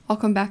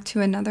Welcome back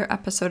to another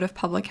episode of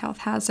Public Health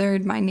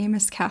Hazard. My name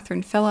is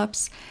Catherine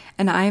Phillips,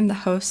 and I am the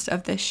host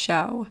of this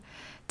show.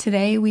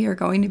 Today, we are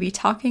going to be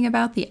talking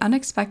about the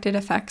unexpected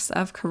effects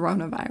of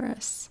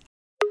coronavirus.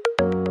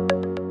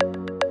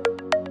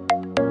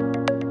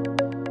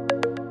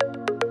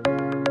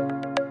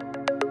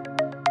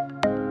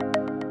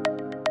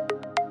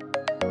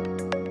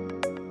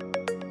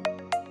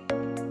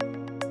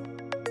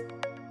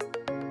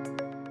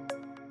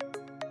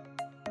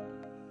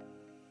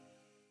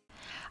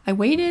 I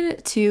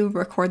waited to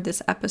record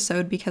this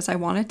episode because I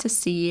wanted to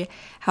see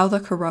how the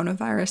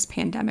coronavirus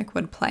pandemic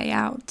would play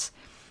out.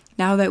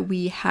 Now that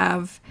we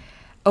have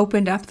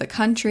opened up the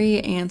country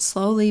and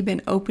slowly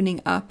been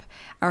opening up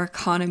our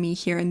economy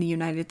here in the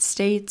United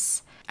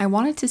States, I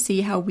wanted to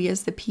see how we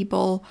as the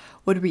people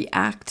would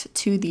react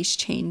to these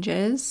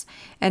changes,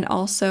 and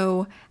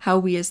also how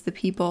we as the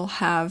people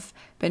have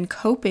been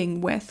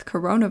coping with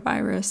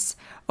coronavirus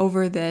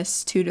over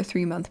this 2 to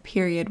 3 month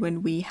period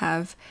when we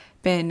have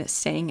been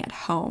staying at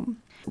home.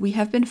 We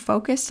have been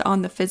focused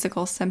on the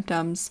physical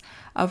symptoms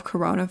of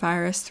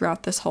coronavirus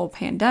throughout this whole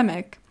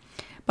pandemic,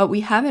 but we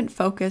haven't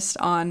focused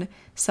on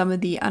some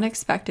of the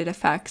unexpected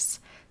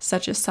effects,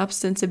 such as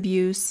substance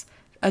abuse,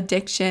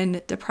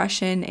 addiction,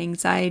 depression,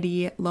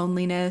 anxiety,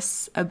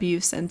 loneliness,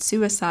 abuse, and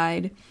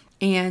suicide,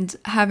 and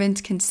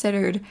haven't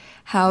considered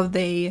how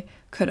they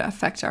could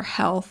affect our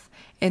health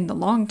in the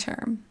long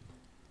term.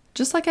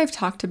 Just like I've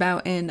talked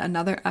about in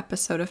another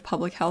episode of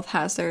Public Health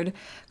Hazard,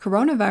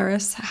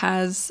 coronavirus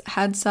has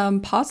had some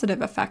positive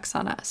effects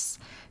on us.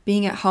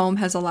 Being at home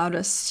has allowed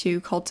us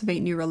to cultivate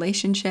new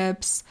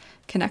relationships,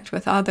 connect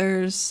with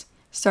others,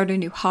 start a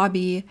new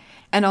hobby,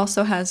 and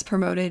also has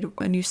promoted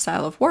a new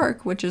style of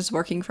work, which is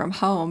working from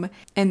home,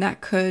 and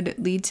that could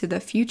lead to the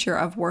future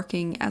of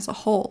working as a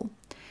whole.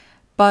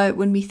 But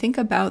when we think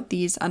about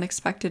these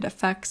unexpected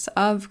effects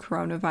of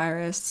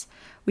coronavirus,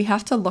 we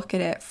have to look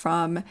at it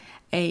from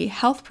a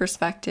health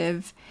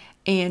perspective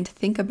and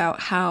think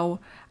about how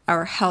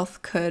our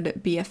health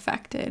could be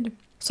affected.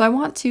 So I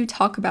want to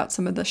talk about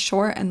some of the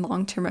short and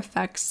long-term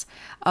effects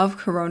of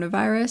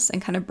coronavirus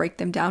and kind of break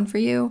them down for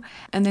you,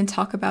 and then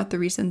talk about the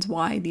reasons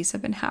why these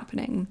have been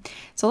happening.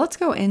 So let's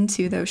go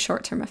into those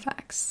short-term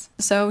effects.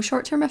 So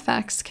short-term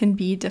effects can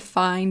be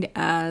defined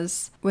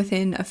as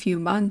within a few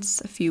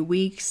months, a few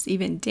weeks,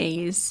 even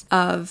days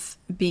of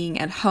being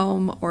at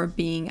home or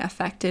being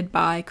affected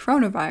by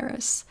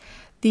coronavirus.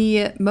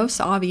 The most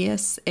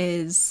obvious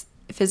is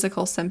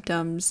physical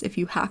symptoms if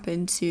you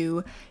happen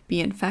to be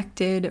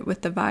infected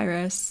with the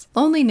virus.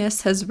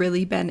 Loneliness has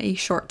really been a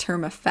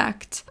short-term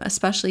effect,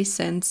 especially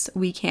since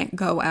we can't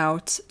go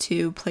out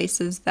to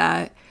places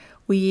that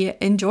we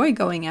enjoy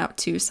going out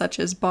to, such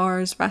as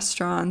bars,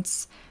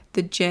 restaurants,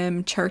 the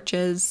gym,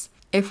 churches.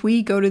 If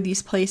we go to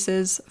these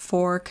places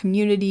for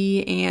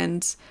community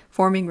and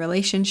forming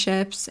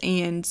relationships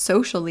and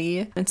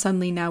socially, and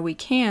suddenly now we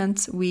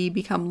can't, we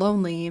become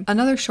lonely.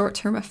 Another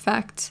short-term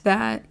effect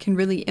that can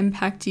really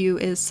impact you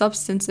is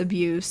substance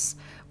abuse,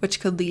 which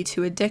could lead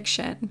to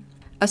addiction.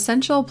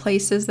 Essential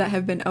places that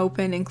have been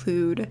open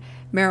include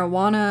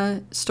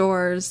marijuana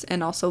stores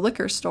and also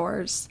liquor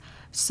stores.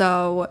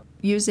 So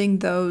using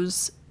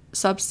those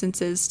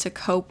substances to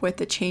cope with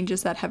the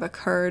changes that have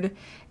occurred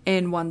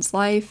in one's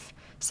life,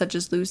 such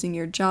as losing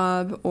your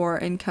job or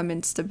income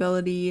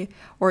instability,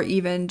 or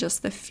even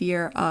just the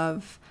fear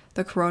of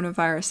the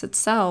coronavirus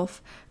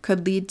itself,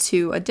 could lead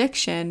to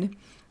addiction.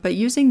 But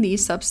using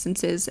these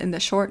substances in the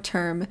short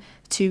term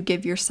to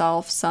give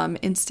yourself some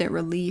instant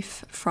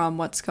relief from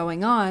what's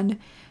going on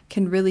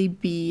can really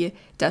be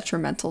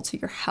detrimental to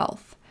your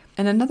health.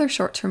 And another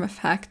short-term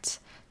effect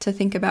to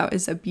think about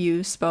is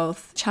abuse,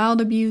 both child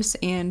abuse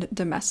and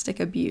domestic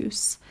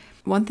abuse.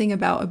 One thing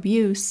about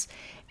abuse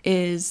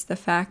is the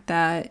fact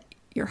that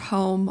you're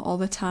home all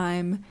the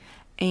time,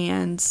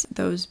 and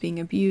those being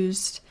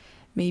abused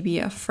may be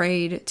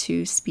afraid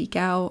to speak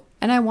out.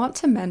 And I want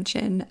to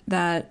mention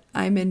that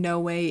I'm in no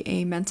way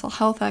a mental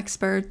health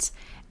expert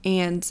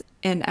and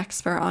an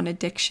expert on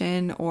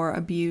addiction or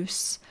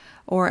abuse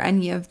or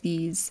any of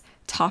these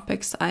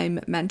topics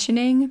I'm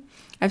mentioning.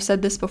 I've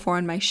said this before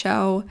on my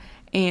show,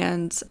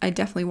 and I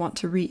definitely want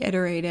to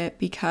reiterate it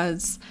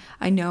because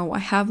I know I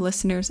have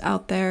listeners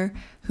out there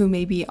who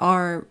maybe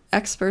are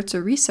experts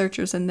or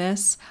researchers in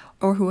this,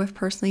 or who have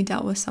personally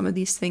dealt with some of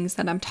these things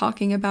that I'm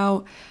talking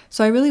about.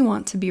 So I really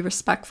want to be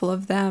respectful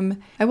of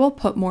them. I will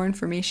put more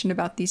information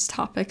about these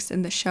topics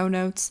in the show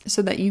notes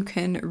so that you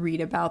can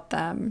read about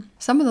them.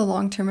 Some of the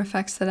long-term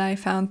effects that I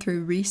found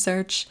through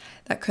research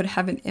that could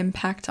have an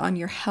impact on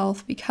your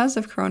health because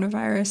of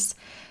coronavirus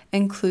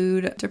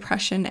include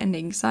depression and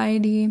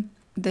anxiety.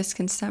 This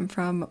can stem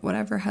from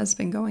whatever has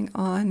been going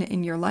on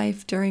in your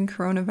life during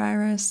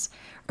coronavirus,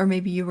 or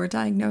maybe you were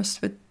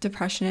diagnosed with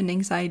depression and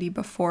anxiety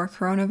before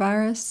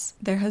coronavirus.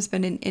 There has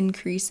been an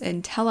increase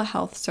in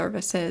telehealth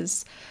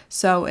services,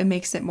 so it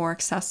makes it more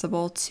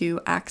accessible to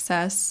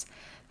access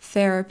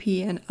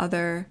therapy and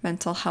other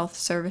mental health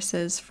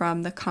services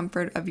from the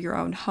comfort of your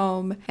own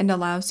home and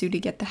allows you to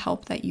get the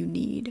help that you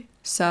need.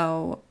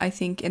 So I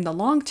think in the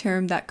long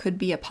term, that could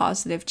be a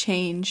positive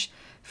change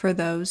for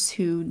those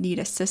who need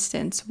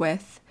assistance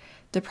with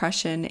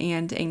depression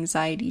and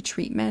anxiety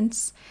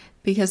treatments,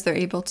 because they're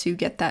able to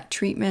get that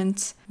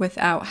treatment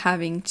without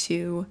having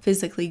to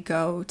physically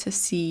go to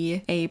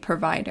see a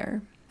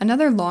provider.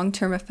 Another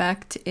long-term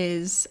effect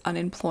is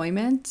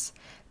unemployment.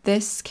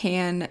 This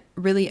can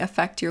really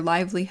affect your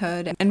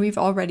livelihood, and we've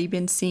already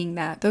been seeing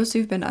that. Those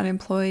who've been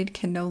unemployed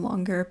can no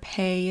longer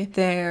pay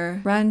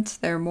their rent,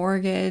 their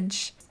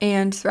mortgage,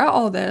 and throughout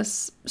all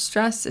this,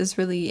 stress is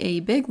really a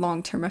big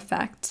long-term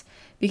effect,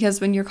 because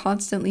when you're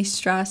constantly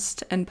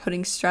stressed and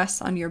putting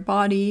stress on your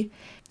body,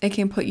 it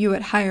can put you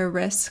at higher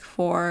risk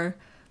for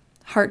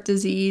heart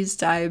disease,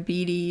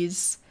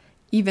 diabetes,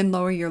 even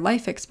lower your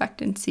life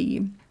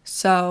expectancy.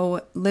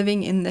 So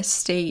living in this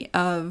state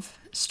of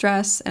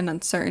stress and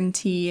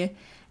uncertainty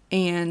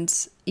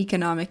and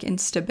economic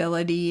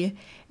instability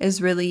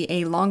is really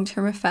a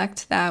long-term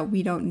effect that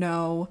we don't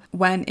know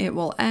when it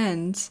will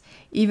end.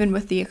 Even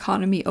with the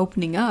economy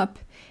opening up,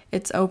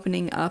 it's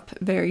opening up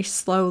very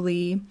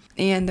slowly,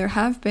 and there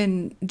have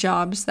been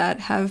jobs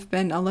that have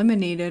been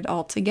eliminated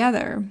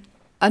altogether.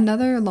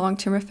 Another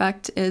long-term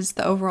effect is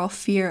the overall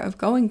fear of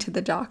going to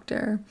the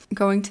doctor.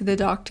 Going to the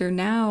doctor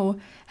now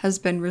has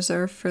been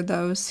reserved for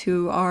those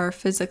who are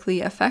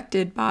physically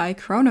affected by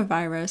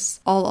coronavirus.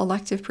 All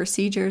elective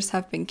procedures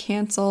have been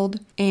canceled,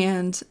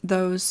 and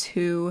those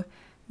who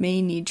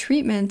may need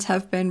treatment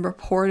have been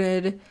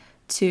reported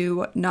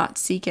to not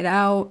seek it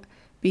out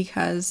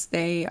because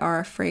they are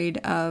afraid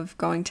of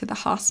going to the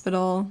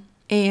hospital.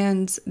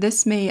 And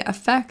this may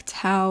affect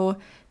how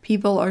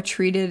people are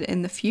treated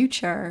in the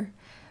future.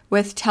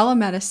 With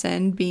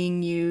telemedicine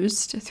being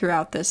used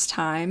throughout this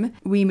time,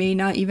 we may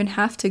not even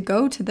have to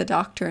go to the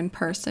doctor in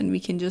person. We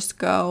can just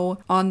go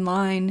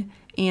online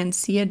and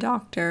see a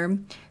doctor.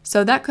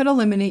 So that could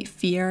eliminate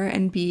fear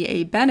and be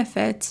a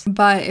benefit.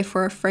 But if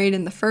we're afraid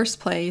in the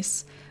first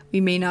place, we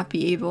may not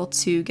be able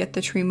to get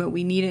the treatment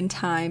we need in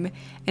time,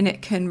 and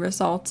it can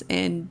result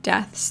in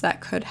deaths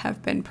that could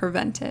have been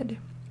prevented.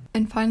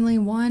 And finally,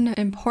 one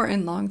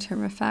important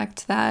long-term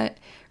effect that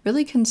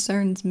really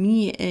concerns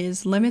me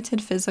is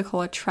limited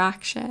physical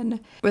attraction.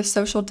 With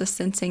social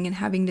distancing and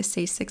having to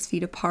stay 6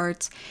 feet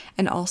apart,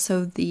 and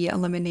also the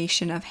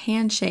elimination of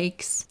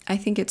handshakes, I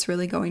think it's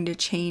really going to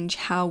change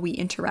how we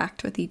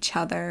interact with each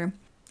other.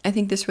 I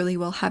think this really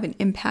will have an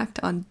impact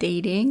on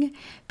dating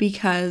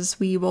because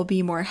we will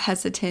be more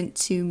hesitant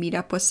to meet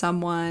up with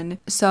someone.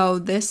 So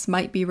this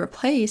might be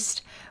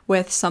replaced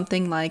with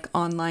something like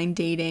online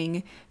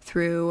dating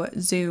through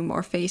Zoom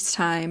or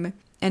FaceTime.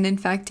 And in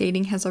fact,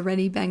 dating has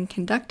already been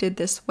conducted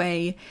this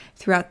way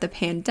throughout the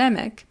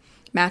pandemic.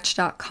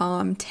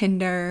 Match.com,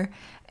 Tinder,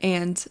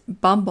 and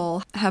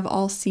Bumble have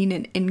all seen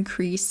an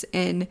increase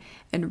in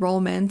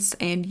enrollments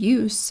and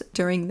use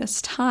during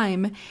this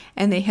time,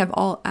 and they have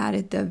all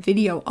added the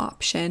video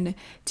option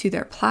to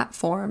their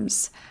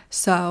platforms.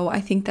 So I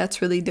think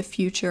that's really the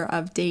future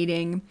of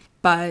dating,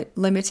 but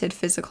limited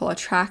physical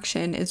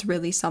attraction is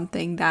really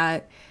something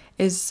that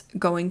is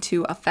going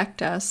to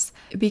affect us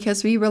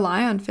because we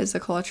rely on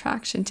physical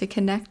attraction to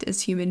connect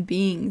as human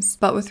beings.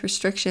 But with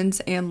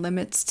restrictions and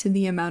limits to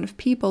the amount of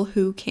people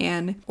who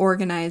can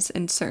organize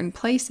in certain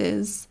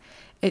places,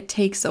 it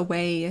takes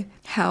away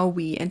how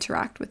we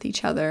interact with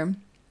each other.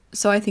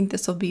 So I think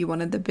this will be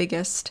one of the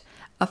biggest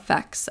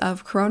effects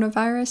of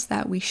coronavirus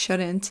that we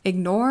shouldn't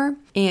ignore.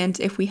 And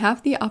if we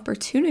have the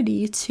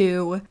opportunity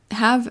to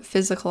have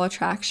physical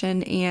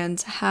attraction and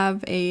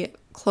have a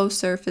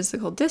closer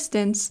physical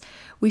distance,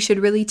 we should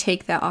really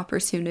take that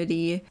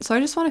opportunity. So I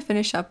just want to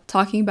finish up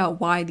talking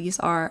about why these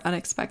are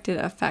unexpected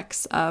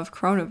effects of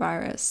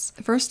coronavirus.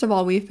 First of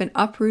all, we've been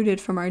uprooted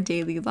from our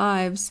daily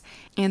lives,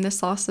 and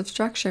this loss of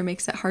structure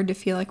makes it hard to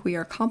feel like we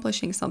are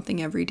accomplishing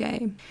something every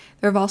day.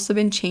 There have also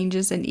been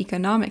changes in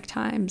economic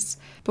times.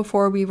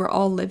 Before, we were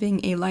all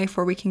living a life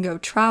where we can go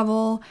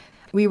travel.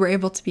 We were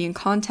able to be in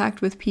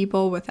contact with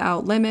people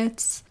without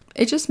limits.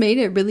 It just made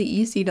it really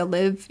easy to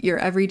live your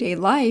everyday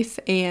life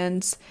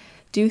and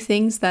do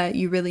things that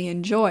you really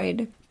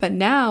enjoyed. But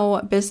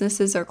now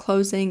businesses are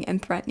closing and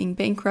threatening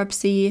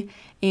bankruptcy,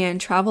 and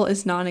travel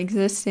is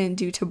non-existent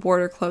due to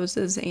border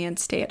closes and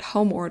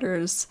stay-at-home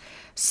orders.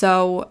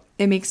 So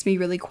it makes me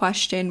really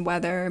question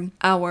whether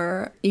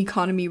our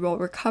economy will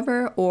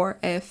recover or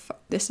if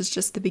this is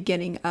just the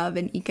beginning of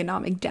an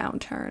economic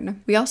downturn.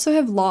 We also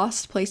have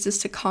lost places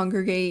to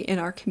congregate in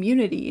our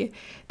community,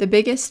 the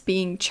biggest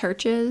being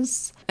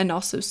churches and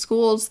also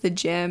schools, the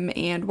gym,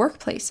 and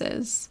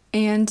workplaces.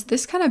 And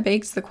this kind of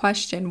begs the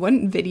question,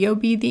 wouldn't video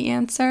be the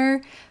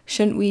answer?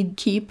 Shouldn't we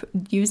keep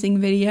using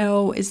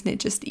video? Isn't it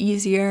just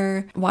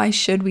easier? Why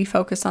should we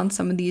focus on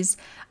some of these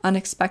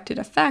unexpected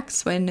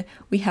effects when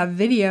we have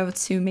video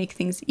to make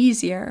things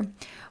easier?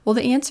 Well,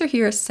 the answer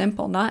here is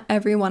simple. Not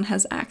everyone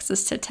has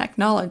access to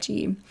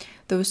technology.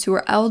 Those who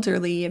are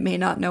elderly may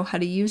not know how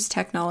to use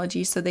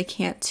technology, so they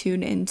can't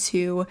tune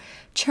into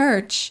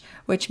church,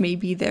 which may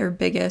be their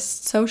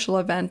biggest social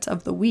event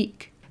of the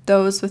week.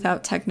 Those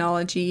without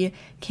technology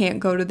can't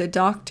go to the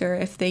doctor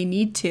if they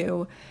need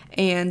to,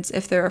 and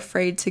if they're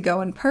afraid to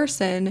go in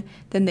person,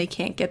 then they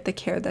can't get the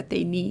care that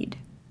they need.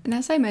 And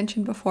as I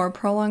mentioned before,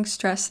 prolonged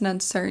stress and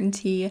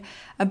uncertainty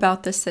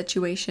about this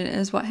situation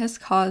is what has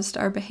caused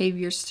our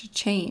behaviors to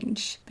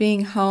change.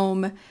 Being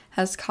home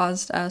has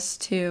caused us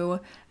to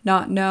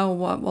not know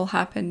what will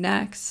happen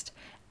next,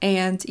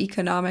 and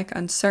economic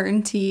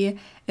uncertainty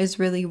is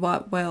really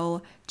what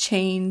will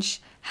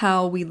change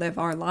how we live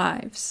our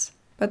lives.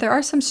 But there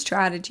are some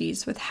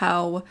strategies with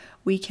how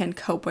we can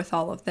cope with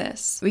all of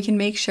this. We can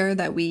make sure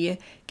that we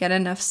get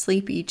enough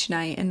sleep each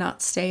night and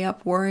not stay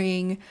up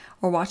worrying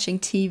or watching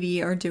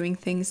TV or doing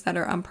things that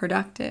are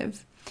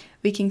unproductive.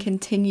 We can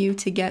continue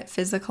to get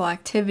physical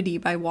activity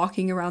by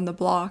walking around the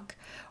block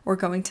or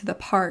going to the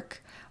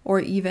park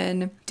or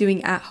even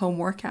doing at-home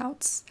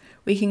workouts.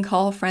 We can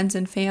call friends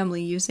and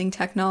family using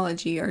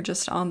technology or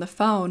just on the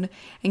phone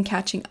and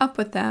catching up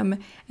with them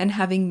and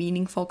having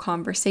meaningful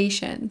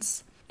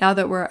conversations. Now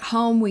that we're at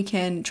home, we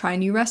can try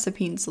new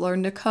recipes,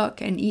 learn to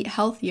cook, and eat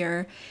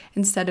healthier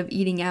instead of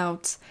eating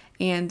out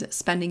and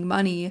spending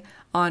money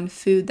on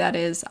food that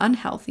is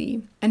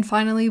unhealthy. And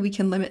finally, we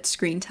can limit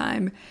screen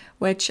time,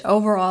 which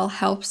overall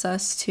helps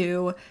us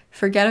to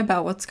forget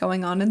about what's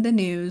going on in the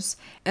news.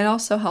 It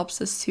also helps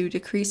us to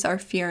decrease our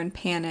fear and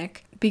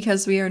panic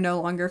because we are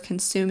no longer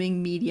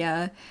consuming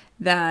media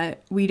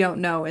that we don't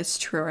know is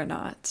true or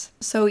not.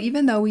 So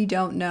even though we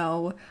don't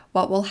know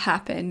what will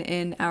happen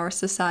in our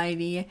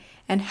society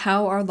and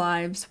how our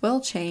lives will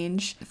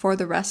change for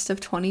the rest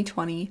of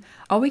 2020,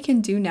 all we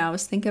can do now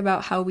is think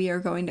about how we are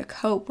going to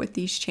cope with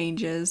these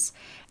changes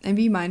and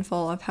be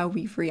mindful of how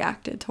we've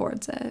reacted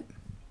towards it.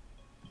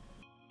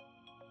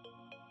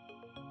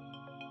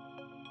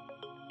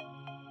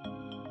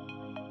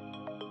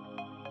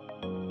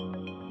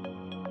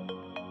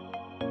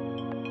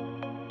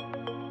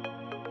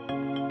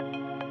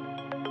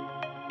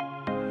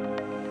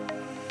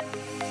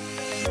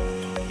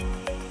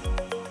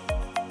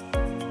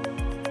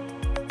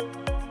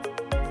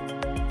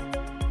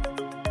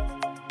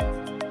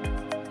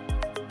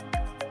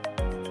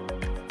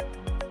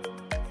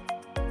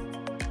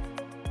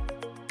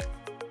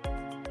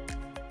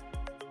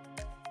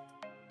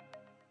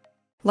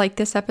 Like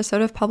this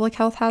episode of Public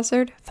Health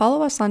Hazard?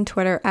 Follow us on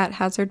Twitter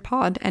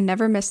 @HazardPod and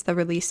never miss the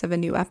release of a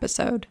new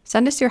episode.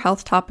 Send us your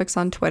health topics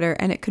on Twitter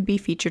and it could be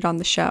featured on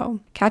the show.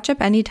 Catch up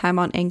anytime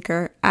on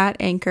Anchor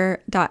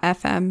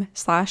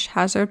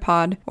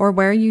 @anchor.fm/HazardPod or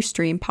where you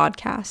stream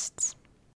podcasts.